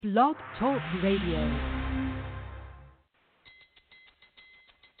Blog Talk Radio.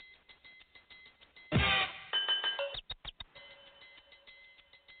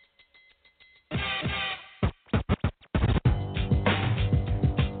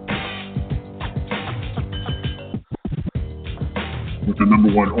 With the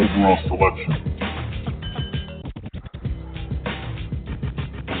number one overall selection.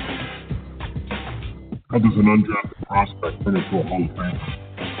 How does an undrafted prospect turn into a Hall of Famer?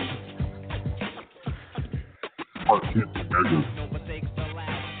 Heart can't be measured.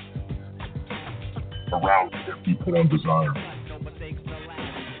 Around can't be put on desire.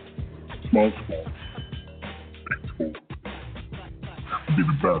 Small school, big school. Have to be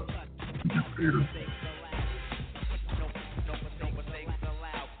the best to get paid.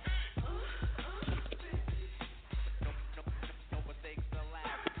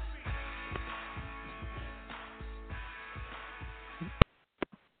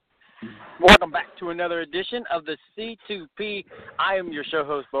 Welcome back to another edition of the C2P. I am your show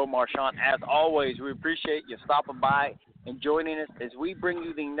host, Bo Marchionte. As always, we appreciate you stopping by and joining us as we bring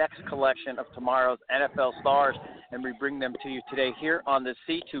you the next collection of tomorrow's NFL stars, and we bring them to you today here on the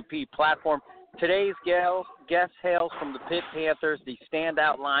C2P platform. Today's guest hails from the Pitt Panthers, the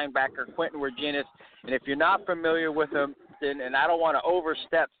standout linebacker, Quintin Wirginis. And if you're not familiar with him, and I don't want to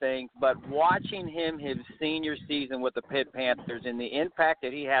overstep things, but watching him his senior season with the Pitt Panthers and the impact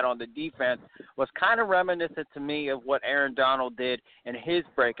that he had on the defense was kind of reminiscent to me of what Aaron Donald did in his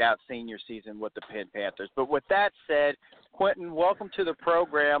breakout senior season with the Pitt Panthers. But with that said, Quintin, welcome to the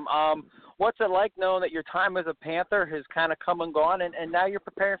program. What's it like knowing that your time as a Panther has kind of come and gone, and now you're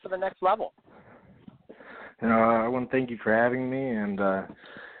preparing for the next level? I want to thank you for having me, and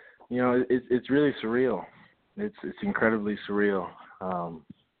it's really surreal. It's incredibly surreal.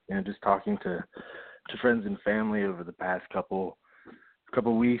 Just talking to friends and family over the past couple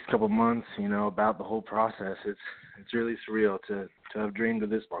weeks, couple months, about the whole process. It's really surreal to have dreamed of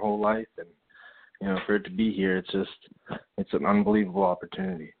this my whole life, and for it to be here, it's an unbelievable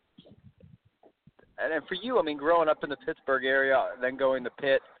opportunity. And for you, growing up in the Pittsburgh area, then going to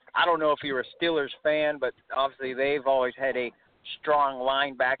Pitt, I don't know if you're a Steelers fan, but obviously they've always had a strong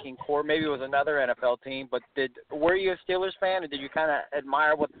linebacking core. Maybe it was another NFL team, but were you a Steelers fan, and did you kind of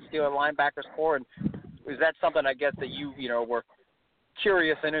admire what the Steelers linebackers core? And was that something, I guess, that you were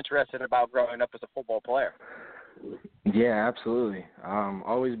curious and interested about growing up as a football player? Yeah, absolutely.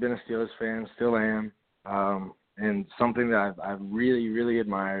 Always been a Steelers fan, still am. And something that I've really, really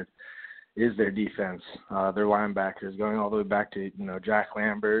admired is their defense, their linebackers, going all the way back to Jack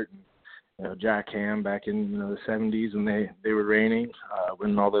Lambert and Jack Ham back in the 70s when they were reigning,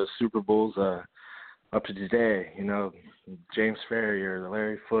 winning all those Super Bowls up to today. James Ferrier,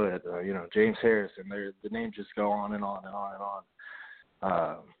 Larry Foote, James Harrison. The names just go on and on and on and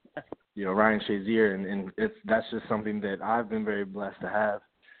on. Ryan Shazier, and that's just something that I've been very blessed to have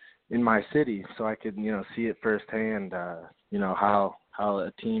in my city, so I could see it firsthand. How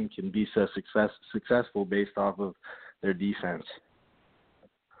a team can be so successful based off of their defense.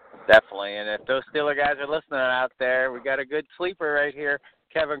 Definitely, and if those Steeler guys are listening out there, we got a good sleeper right here,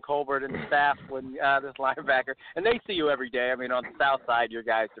 Kevin Colbert and the staff with this linebacker, and they see you every day. On the south side, your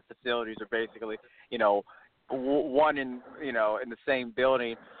guys' facilities are basically, one in the same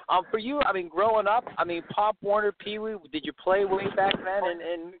building. For you, growing up, Pop Warner, Pee Wee, did you play way back then?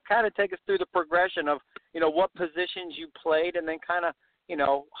 And kind of take us through the progression of, what positions you played, and then kind of,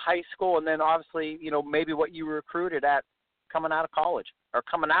 high school, and then obviously, maybe what you were recruited at coming out of college or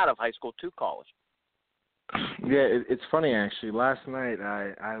coming out of high school to college. Yeah, it's funny actually. Last night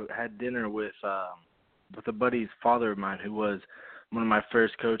I had dinner with a buddy's father of mine who was one of my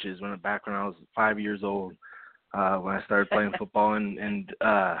first coaches back when I was 5 years old. When I started playing football, and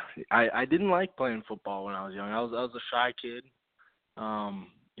I didn't like playing football when I was young. I was a shy kid.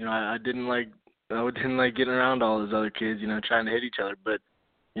 I didn't like getting around all those other kids, trying to hit each other. But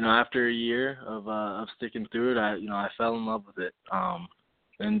after a year of sticking through it, I fell in love with it. I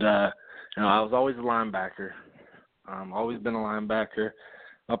was always a linebacker. Always been a linebacker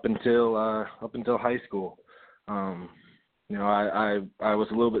up until high school. I was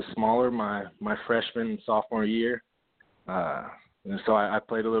a little bit smaller my freshman and sophomore year, and so I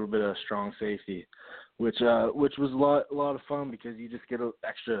played a little bit of strong safety, which was a lot of fun because you just get an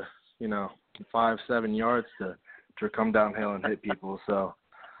extra 5-7 yards to come downhill and hit people. So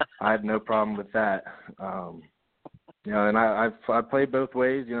I had no problem with that. And I played both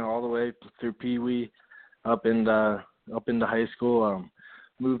ways, all the way through Pee Wee up into high school.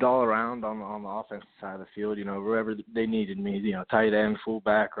 Moved all around on the offensive side of the field, wherever they needed me, tight end,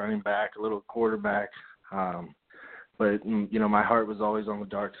 fullback, running back, a little quarterback. but my heart was always on the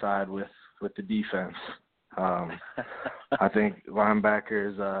dark side with the defense. I think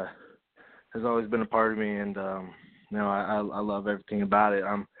linebacker has always been a part of me, and I love everything about it.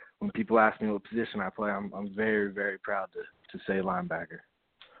 When people ask me what position I play, I'm very, very proud to say linebacker.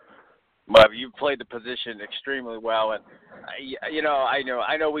 Well, you've played the position extremely well, and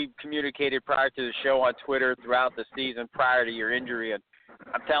I know we've communicated prior to the show on Twitter throughout the season prior to your injury, and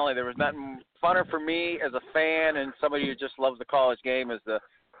I'm telling you, there was nothing funner for me as a fan and somebody who just loves the college game as to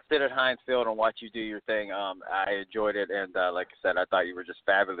sit at Heinz Field and watch you do your thing. I enjoyed it, and like I said, I thought you were just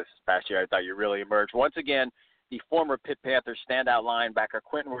fabulous this past year. I thought you really emerged. Once again, the former Pitt Panthers standout linebacker,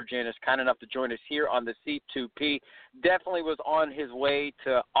 Quintin Wirginis, kind enough to join us here on the C2P. Definitely was on his way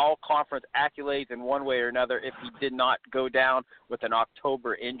to all conference accolades in one way or another if he did not go down with an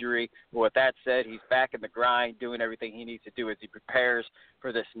October injury. But with that said, he's back in the grind, doing everything he needs to do as he prepares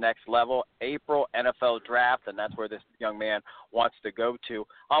for this next level. April NFL draft, and that's where this young man wants to go to.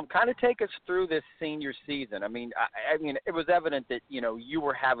 Kind of take us through this senior season. I mean, it was evident that, you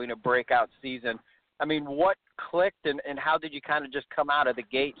were having a breakout season. I mean, what clicked, and how did you kind of just come out of the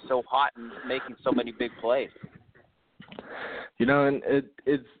gate so hot and making so many big plays? And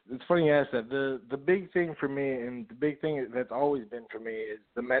it's funny you ask that. The big thing for me, and the big thing that's always been for me, is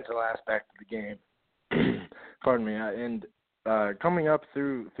the mental aspect of the game. Pardon me. And coming up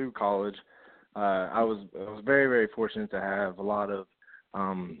through college, I was very, very fortunate to have a lot of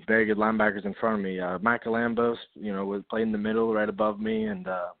very good linebackers in front of me. Michael Lambos, was playing in the middle right above me, and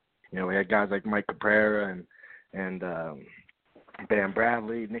we had guys like Mike Caprera and Bam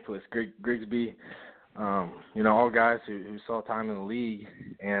Bradley, Nicholas Grigsby, all guys who saw time in the league,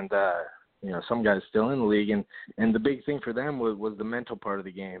 and some guys still in the league, and the big thing for them was the mental part of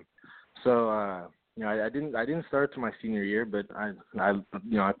the game. So I didn't start to my senior year, but I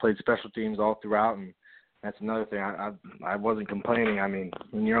played special teams all throughout, and that's another thing. I wasn't complaining. I mean,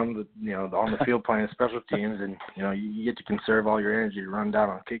 when you're on the field playing special teams, and you get to conserve all your energy to run down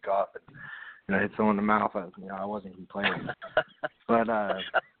on kickoff and hit someone in the mouth. I wasn't complaining. But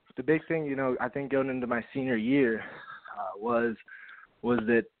the big thing, I think going into my senior year was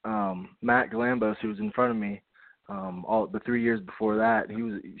that Matt Galambos, who was in front of me, all the 3 years before that, he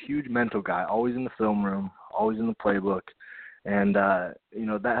was a huge mental guy, always in the film room, always in the playbook. And,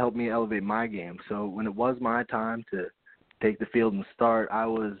 that helped me elevate my game. So when it was my time to take the field and start, I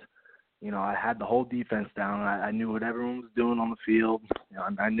was, I had the whole defense down. I knew what everyone was doing on the field.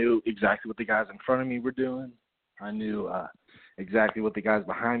 I knew exactly what the guys in front of me were doing. I knew exactly what the guys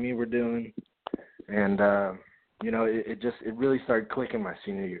behind me were doing. And, it really started clicking my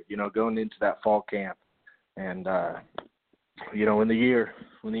senior year, going into that fall camp. And, when the year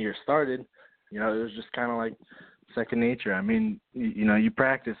started, it was just kind of like second nature. I mean, you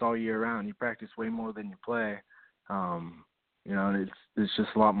practice all year round. You practice way more than you play. It's just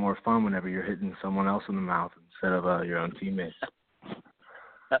a lot more fun whenever you're hitting someone else in the mouth instead of your own teammates.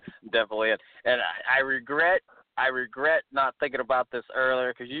 Definitely. And I regret not thinking about this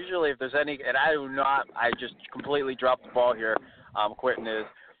earlier, because usually if there's any, and I just completely dropped the ball here, Quintin, is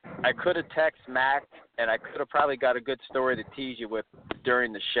I could have texted Mac, and I could have probably got a good story to tease you with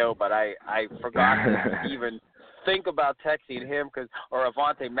during the show, but I forgot to even think about texting him, or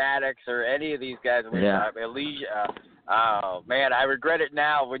Avante Maddox or any of these guys. Oh, man, I regret it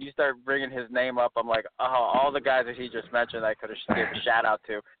now. When you start bringing his name up, I'm like, all the guys that he just mentioned I could have given a shout-out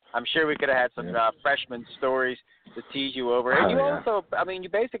to. I'm sure we could have had some freshman stories to tease you over. And also, you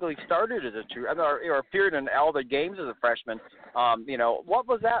basically started as a true, or appeared in all the games as a freshman. What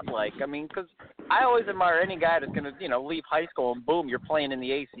was that like? I mean, because I always admire any guy that's going to, leave high school and boom, you're playing in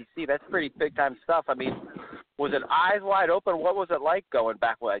the ACC. That's pretty big-time stuff. I mean, was it eyes wide open? What was it like going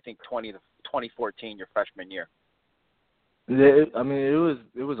back, 2014, your freshman year? It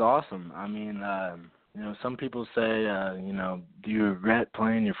was awesome. I mean, some people say, do you regret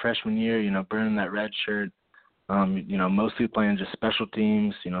playing your freshman year, burning that red shirt, mostly playing just special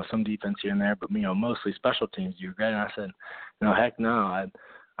teams, some defense here and there, but, mostly special teams. Do you regret it? And I said, heck no.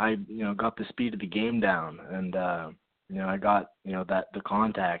 I got the speed of the game down, and, I got, the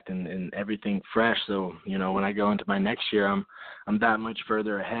contact and everything fresh. So, when I go into my next year, I'm that much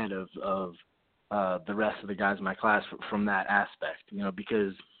further ahead of the rest of the guys in my class from that aspect,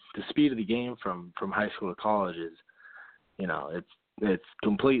 because the speed of the game from high school to college is, it's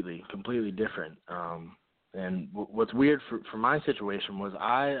completely different. And what's weird for my situation was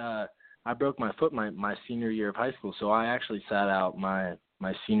I broke my foot my senior year of high school, so I actually sat out my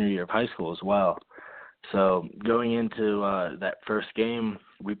senior year of high school as well. So going into that first game,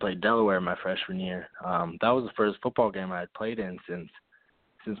 we played Delaware my freshman year. That was the first football game I had played in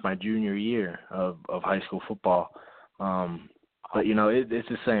since my junior year of high school football. But it's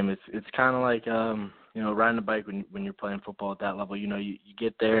the same. It's kind of like riding a bike when you're playing football at that level. You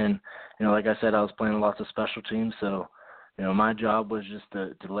get there, and like I said, I was playing lots of special teams, so my job was just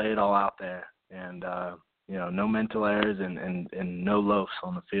to lay it all out there, and no mental errors and no loafs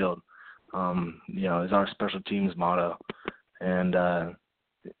on the field. Is our special teams motto, and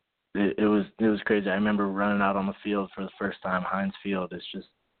it was crazy. I remember running out on the field for the first time, Heinz Field. It's just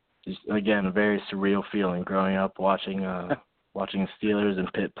again a very surreal feeling growing up watching Steelers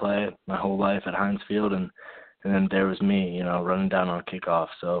and Pitt play my whole life at Heinz Field, and then there was me, running down on kickoff.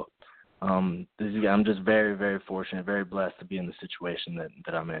 So I'm just very, very fortunate, very blessed to be in the situation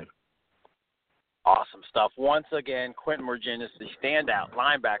that I'm in. Awesome stuff. Once again, Quintin Wirginis, the standout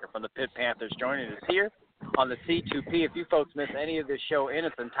linebacker from the Pitt Panthers, joining us here on the C2P. If you folks miss any of this show in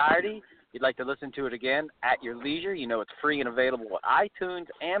its entirety, you'd like to listen to it again at your leisure, it's free and available at iTunes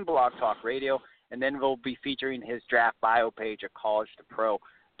and Blog Talk Radio. And then we'll be featuring his draft bio page at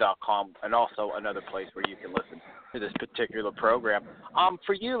College2Pro.com, and also another place where you can listen to this particular program.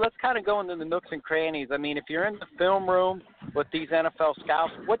 For you, let's kind of go into the nooks and crannies. I mean, if you're in the film room with these NFL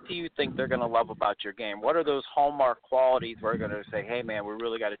scouts, what do you think they're going to love about your game? What are those hallmark qualities where they're going to say, hey, man, we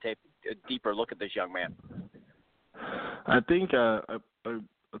really got to take a deeper look at this young man? I think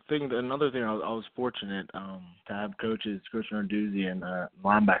another thing I was fortunate to have coaches, Coach Narduzzi and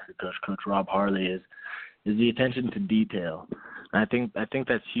linebacker coach Rob Harley is the attention to detail. And I think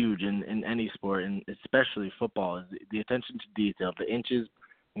that's huge in any sport, and especially football, is the attention to detail, the inches,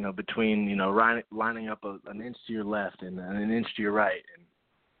 between lining up an inch to your left and an inch to your right,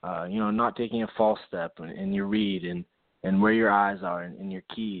 and not taking a false step in your read and where your eyes are and your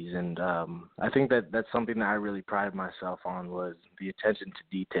keys. And I think that's something that I really prided myself on, was the attention to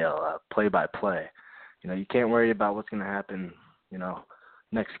detail, play by play. You can't worry about what's going to happen,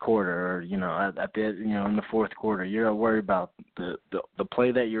 next quarter, or at the in the fourth quarter. You're worried about the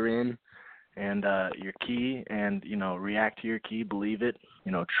play that you're in and your key, and react to your key, believe it,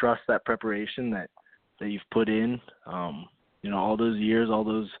 trust that preparation that you've put in, all those years, all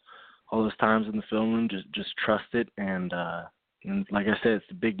those times in the film room. Just trust it, and like I said, it's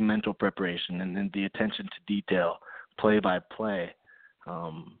the big mental preparation and then the attention to detail, play by play,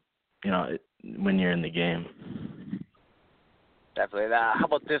 when you're in the game. Definitely. How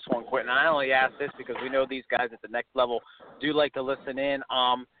about this one, Quintin? I only ask this because we know these guys at the next level do like to listen in.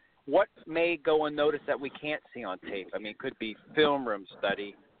 What may go unnoticed that we can't see on tape? I mean, it could be film room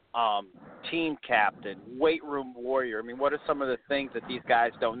study, team captain, weight room warrior. I mean, what are some of the things that these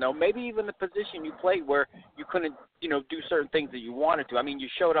guys don't know? Maybe even the position you played where you couldn't, do certain things that you wanted to. I mean, you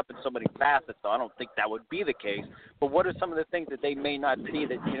showed up in so many facets, so I don't think that would be the case. But what are some of the things that they may not see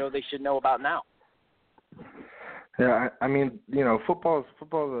that, they should know about now? Yeah, I mean, football's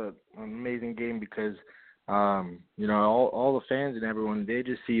an amazing game because, all the fans and everyone, they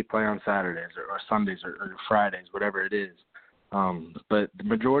just see you play on Saturdays or Sundays or Fridays, whatever it is. But the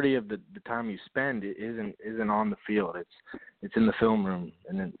majority of the time you spend isn't on the field. It's in the film room,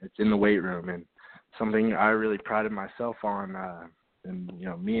 and it's in the weight room. And something I really prided myself on, and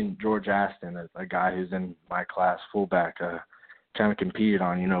me and George Aston, a guy who's in my class, fullback, kind of competed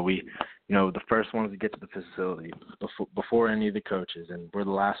on. We the first ones to get to the facility before any of the coaches, and we're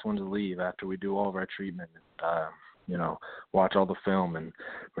the last ones to leave after we do all of our treatment. Watch all the film, and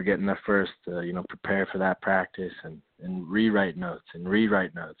we're getting there first to, prepare for that practice and rewrite notes and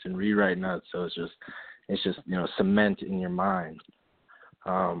rewrite notes and rewrite notes. So it's just cement in your mind.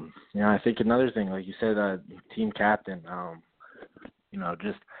 I think another thing, like you said, team captain,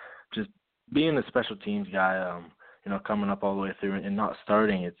 just being a special teams guy, coming up all the way through and not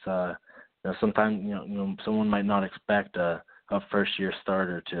starting, it's, sometimes, someone might not expect a first-year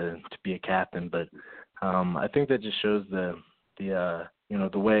starter to be a captain, but I think that just shows the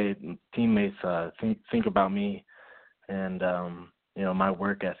way teammates think about me, and my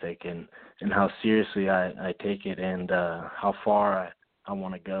work ethic and how seriously I take it, and how far I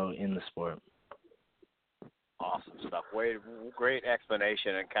want to go in the sport. Awesome stuff. Great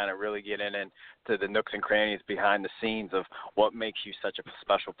explanation, and kind of really getting into the nooks and crannies behind the scenes of what makes you such a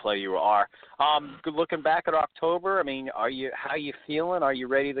special player you are. Looking back at October, I mean, how are you feeling? Are you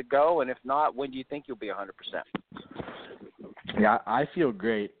ready to go? And if not, when do you think you'll be 100%? Yeah, I feel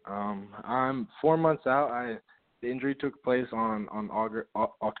great. I'm 4 months out. The injury took place on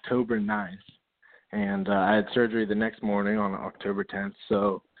October 9th, and I had surgery the next morning on October 10th.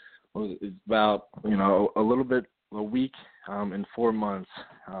 So it's about, a week and 4 months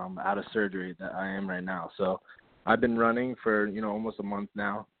out of surgery that I am right now. So I've been running for, almost a month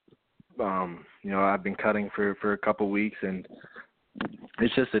now. I've been cutting for a couple weeks, and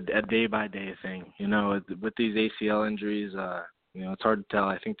it's just a day-by-day thing. You know, with these ACL injuries, you know, it's hard to tell.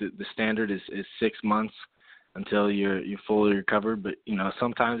 I think the standard is 6 months until you're fully recovered. But, you know,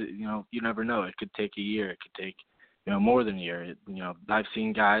 sometimes, you know, you never know. It could take a year. It could take, you know, more than a year. You know, I've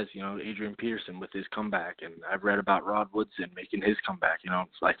seen guys, you know, Adrian Peterson with his comeback, and I've read about Rod Woodson making his comeback. You know,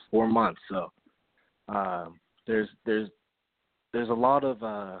 it's like 4 months. So there's a lot of,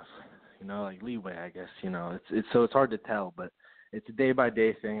 you know, like leeway, I guess. You know, it's hard to tell, but it's a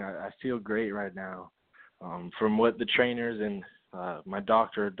day-by-day thing. I feel great right now. From what the trainers and my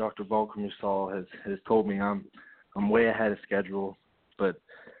doctor, Dr. Volker has told me, I'm way ahead of schedule. But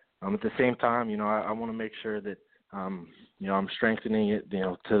at the same time, you know, I want to make sure that you know, I'm strengthening it, you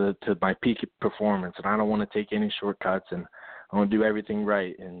know, to my peak performance, and I don't want to take any shortcuts, and I want to do everything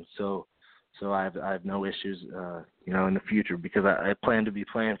right. And so I have no issues, you know, in the future, because I plan to be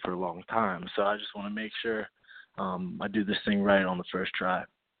playing for a long time. So I just want to make sure I do this thing right on the first try.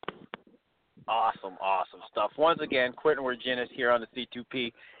 Awesome stuff. Once again, Quintin Wirginis here on the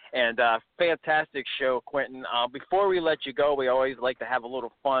C2P, and fantastic show, Quintin. Before we let you go, we always like to have a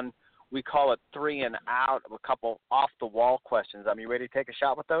little fun. We call it 3 and Out, a couple off-the-wall questions. You ready to take a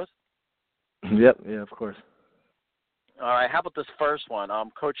shot with those? Yep, yeah, of course. All right, how about this first one?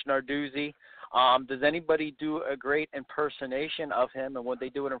 Coach Narduzzi, does anybody do a great impersonation of him, and would they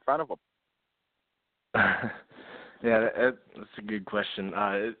do it in front of him? Yeah, that's a good question.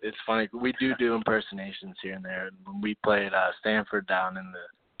 It's funny. We do impersonations here and there. When we played Stanford down in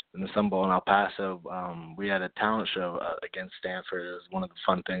the Sun Bowl in El Paso, we had a talent show against Stanford. It was one of the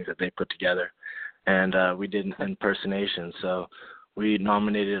fun things that they put together, and we did an impersonation. So we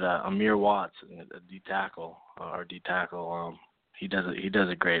nominated Amir Watts, a D tackle. He does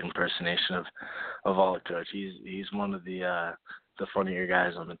a great impersonation of all the coach. He's one of the funnier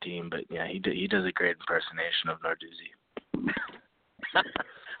guys on the team, but yeah, he does a great impersonation of Narduzzi.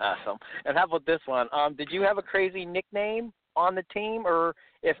 Awesome. And how about this one? Did you have a crazy nickname on the team, or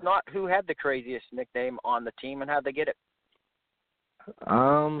if not, who had the craziest nickname on the team, and how'd they get it?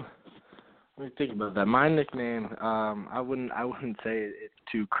 Let me think about that. My nickname, I wouldn't say it's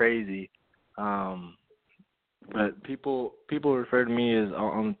too crazy, but people refer to me as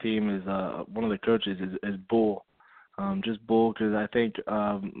on the team as one of the coaches as Bull. Just Bull, because I think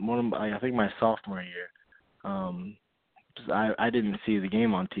I think my sophomore year, I didn't see the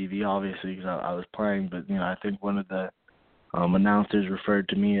game on TV, obviously, because I was playing. But you know, I think one of the announcers referred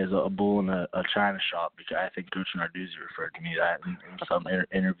to me as a bull in a china shop, because I think Coach Narduzzi referred to me that in some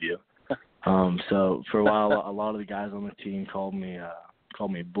interview. So for a while, a lot of the guys on the team called me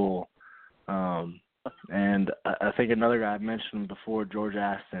Bull. And I think another guy I mentioned before, George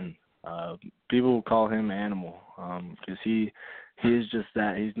Aston. People will call him Animal, because he is just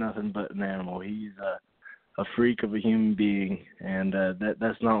that. He's nothing but an animal. He's a freak of a human being, and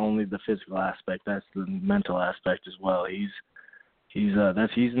that's not only the physical aspect, that's the mental aspect as well. He's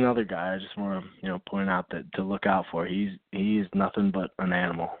another guy I just want to point out that to look out for. He is nothing but an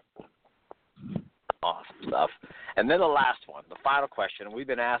animal. Awesome stuff. And then the last one, the final question. We've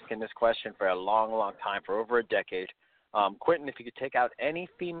been asking this question for a long, long time, for over a decade. Quintin, if you could take out any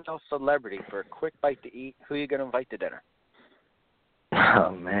female celebrity for a quick bite to eat, who are you going to invite to dinner?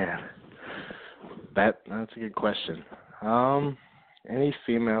 Oh, man. That's a good question. Any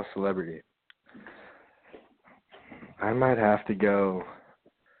female celebrity. I might have to go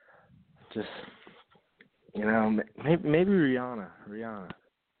just, maybe Rihanna.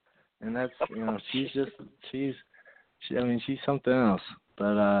 And that's, she's something else.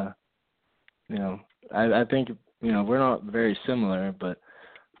 But, I think, we're not very similar, but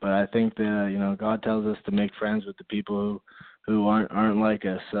I think that, God tells us to make friends with the people who aren't like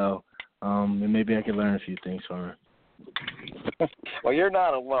us. So maybe I could learn a few things from her. Well, you're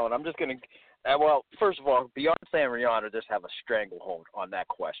not alone. I'm just going to, first of all, Beyonce and Rihanna just have a stranglehold on that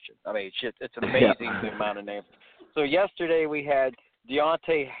question. I mean, it's amazing the amount of names. So yesterday we had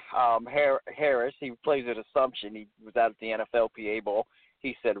Deontay Harris. He plays at Assumption. He was out at the NFLPA Bowl.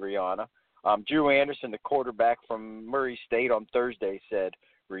 He said Rihanna. Drew Anderson, the quarterback from Murray State, on Thursday said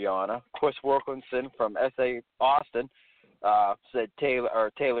Rihanna. Chris Wilkinson from SA Austin said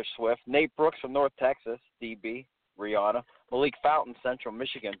Taylor Swift. Nate Brooks from North Texas, DB, Rihanna. Malik Fountain, Central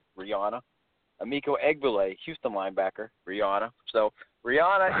Michigan, Rihanna. Emiko Egbule, Houston linebacker, Rihanna. So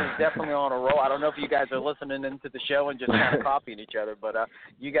Rihanna is definitely on a roll. I don't know if you guys are listening into the show and just kind of copying each other, but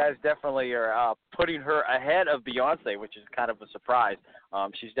you guys definitely are putting her ahead of Beyonce, which is kind of a surprise.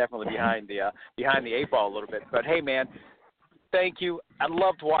 She's definitely behind the eight ball a little bit. But hey, man, thank you. I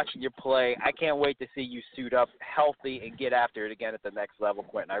loved watching you play. I can't wait to see you suit up healthy and get after it again at the next level,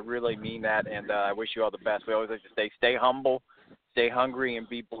 Quintin. I really mean that, and I wish you all the best. We always like to stay humble, Stay hungry and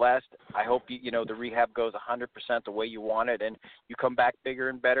be blessed. I hope the rehab goes 100% the way you want it, and you come back bigger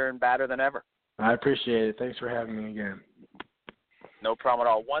and better and badder than ever. I appreciate it. Thanks for having me again. No problem at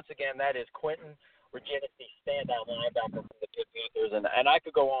all. Once again, that is Quintin Wirginis, the standout linebacker from the Pittsburgh Panthers, and I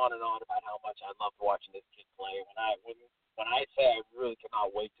could go on and on about how much I loved watching this kid play. When I say I really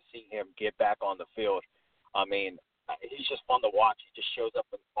cannot wait to see him get back on the field, I mean, he's just fun to watch. He just shows up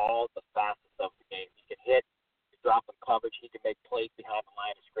in all the facets of the game. He can hit, he can drop in coverage, he can make plays behind the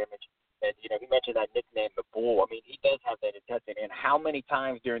line of scrimmage. And, he mentioned that nickname, the Bull. I mean, he does have that intensity. And how many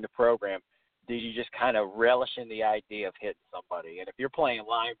times during the program did you just kind of relish in the idea of hitting somebody? And if you're playing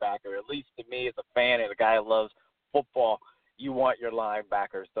linebacker, at least to me as a fan and a guy who loves football, you want your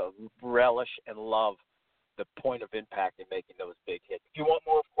linebackers to relish and love the point of impact in making those big hits. If you want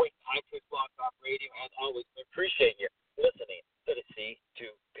more of Quintin, iTunes Blog Talk Radio, as always, we appreciate you listening to the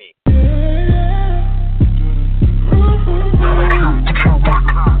C2P.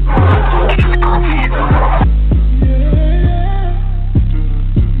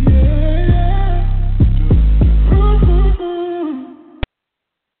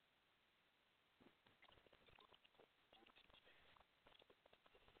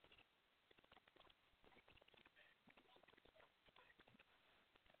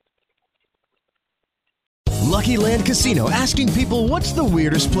 Lucky Land Casino, asking people, what's the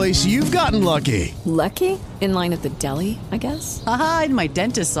weirdest place you've gotten lucky? Lucky? In line at the deli, I guess? Aha, in my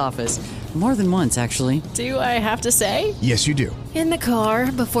dentist's office. More than once, actually. Do I have to say? Yes, you do. In the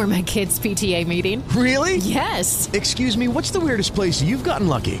car before my kids' PTA meeting. Really? Yes. Excuse me, what's the weirdest place you've gotten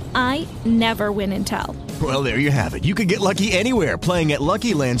lucky? I never win and tell. Well, there you have it. You can get lucky anywhere, playing at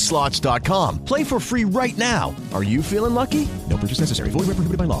LuckyLandSlots.com. Play for free right now. Are you feeling lucky? No purchase necessary. Void where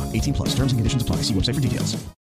prohibited by law. 18+. Terms and conditions apply. See website for details.